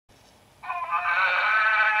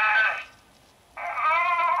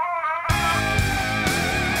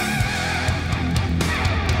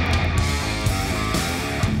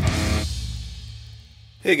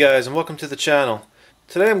Hey guys, and welcome to the channel.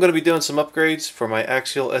 Today I'm going to be doing some upgrades for my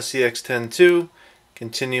Axial SCX10ii,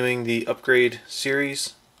 continuing the upgrade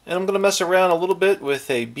series. And I'm going to mess around a little bit with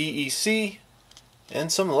a BEC and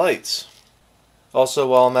some lights. Also,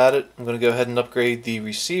 while I'm at it, I'm going to go ahead and upgrade the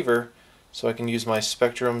receiver so I can use my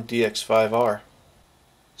Spectrum DX5R.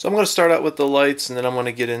 So I'm going to start out with the lights, and then I'm going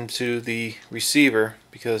to get into the receiver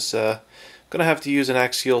because I'm going to have to use an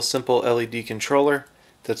Axial simple LED controller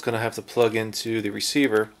that's going to have to plug into the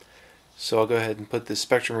receiver. So I'll go ahead and put the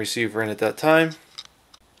Spectrum receiver in at that time.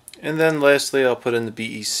 And then lastly I'll put in the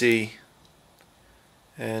BEC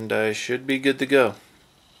and I should be good to go.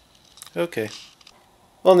 Okay.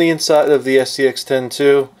 On the inside of the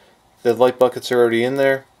SCX10ii, the light buckets are already in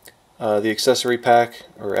there. The accessory pack,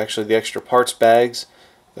 or actually the extra parts bags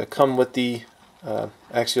that come with the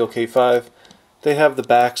Axial K5, they have the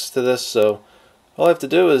backs to this, so all I have to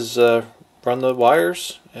do is run the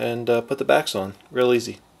wires and put the backs on. Real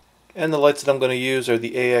easy. And the lights that I'm going to use are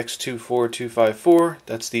the AX24254.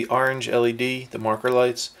 That's the orange LED, the marker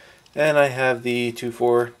lights. And I have the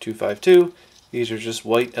 24252. These are just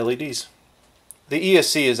white LEDs. The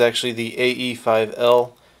ESC is actually the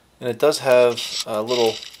AE5L, and it does have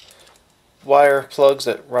little wire plugs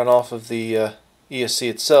that run off of the ESC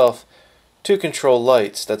itself to control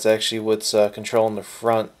lights. That's actually what's controlling the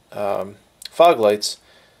front fog lights.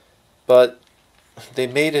 But they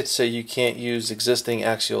made it so you can't use existing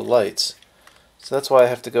Axial lights. So that's why I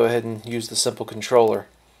have to go ahead and use the simple controller.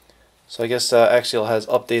 So I guess Axial has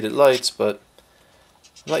updated lights, but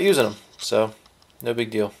I'm not using them, so no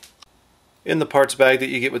big deal. In the parts bag that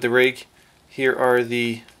you get with the rig, here are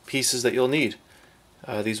the pieces that you'll need.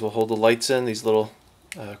 These will hold the lights in, these little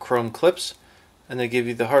chrome clips, and they give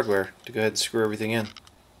you the hardware to go ahead and screw everything in.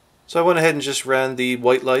 So I went ahead and just ran the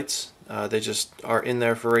white lights. They just are in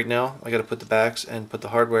there for right now. I got to put the backs and put the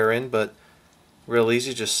hardware in, but real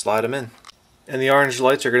easy, just slide them in. And the orange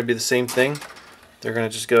lights are going to be the same thing. They're going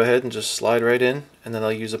to just go ahead and just slide right in, and then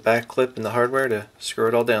I'll use a back clip in the hardware to screw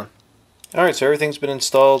it all down. Alright, so everything's been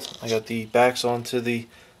installed. I got the backs onto the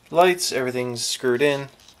lights, everything's screwed in.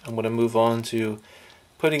 I'm going to move on to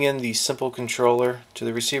putting in the simple controller to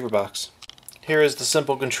the receiver box. Here is the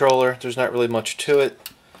simple controller. There's not really much to it.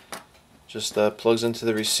 Just plugs into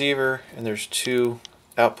the receiver, and there's two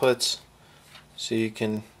outputs so you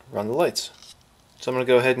can run the lights. So I'm going to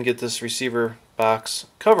go ahead and get this receiver box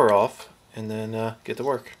cover off and then get to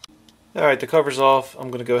work. Alright, the cover's off. I'm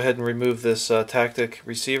going to go ahead and remove this Tactic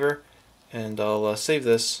receiver, and I'll save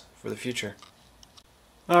this for the future.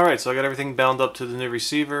 Alright, so I got everything bound up to the new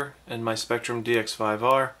receiver and my Spectrum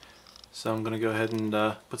DX5R. So I'm going to go ahead and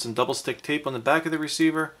put some double stick tape on the back of the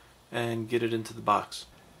receiver and get it into the box.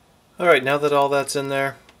 Alright, now that all that's in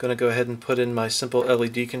there, I'm going to go ahead and put in my simple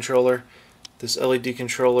LED controller. This LED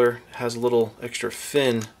controller has a little extra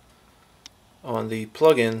fin on the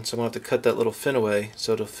plug-in, so I'm going to have to cut that little fin away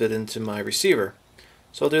so it'll fit into my receiver.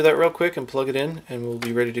 So I'll do that real quick and plug it in, and we'll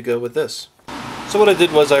be ready to go with this. So what I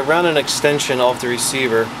did was I ran an extension off the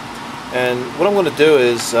receiver, and what I'm going to do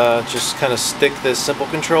is just kind of stick this simple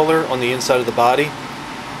controller on the inside of the body.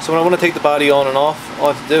 So when I want to take the body on and off, all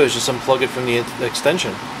I have to do is just unplug it from the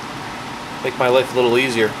extension. Make my life a little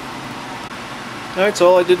easier. Alright, so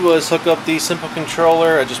all I did was hook up the simple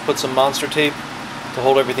controller. I just put some monster tape to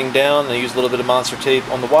hold everything down, and I used a little bit of monster tape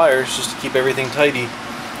on the wires just to keep everything tidy.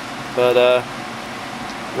 But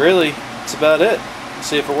really, that's about it. Let's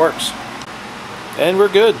see if it works. And we're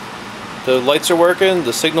good. The lights are working,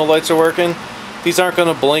 the signal lights are working. These aren't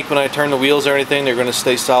going to blink when I turn the wheels or anything. They're going to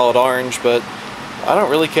stay solid orange, but I don't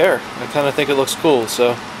really care. I kind of think it looks cool.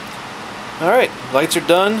 So, alright, lights are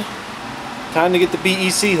done. Time to get the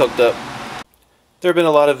BEC hooked up. There have been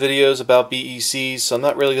a lot of videos about BECs, so I'm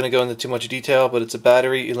not really going to go into too much detail, but it's a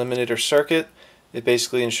battery eliminator circuit. It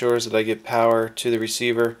basically ensures that I get power to the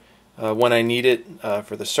receiver when I need it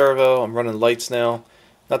for the servo. I'm running lights now.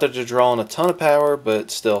 Not that they're drawing a ton of power,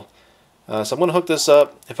 but still. So I'm going to hook this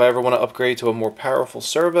up. If I ever want to upgrade to a more powerful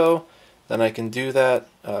servo, then I can do that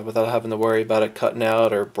without having to worry about it cutting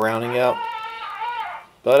out or browning out.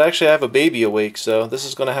 But actually I have a baby awake, so this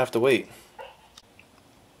is going to have to wait.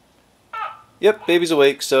 Yep, baby's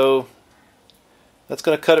awake, so that's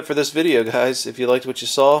going to cut it for this video, guys. If you liked what you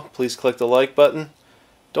saw, please click the like button.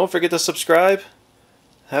 Don't forget to subscribe.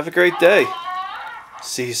 Have a great day.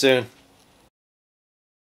 See you soon.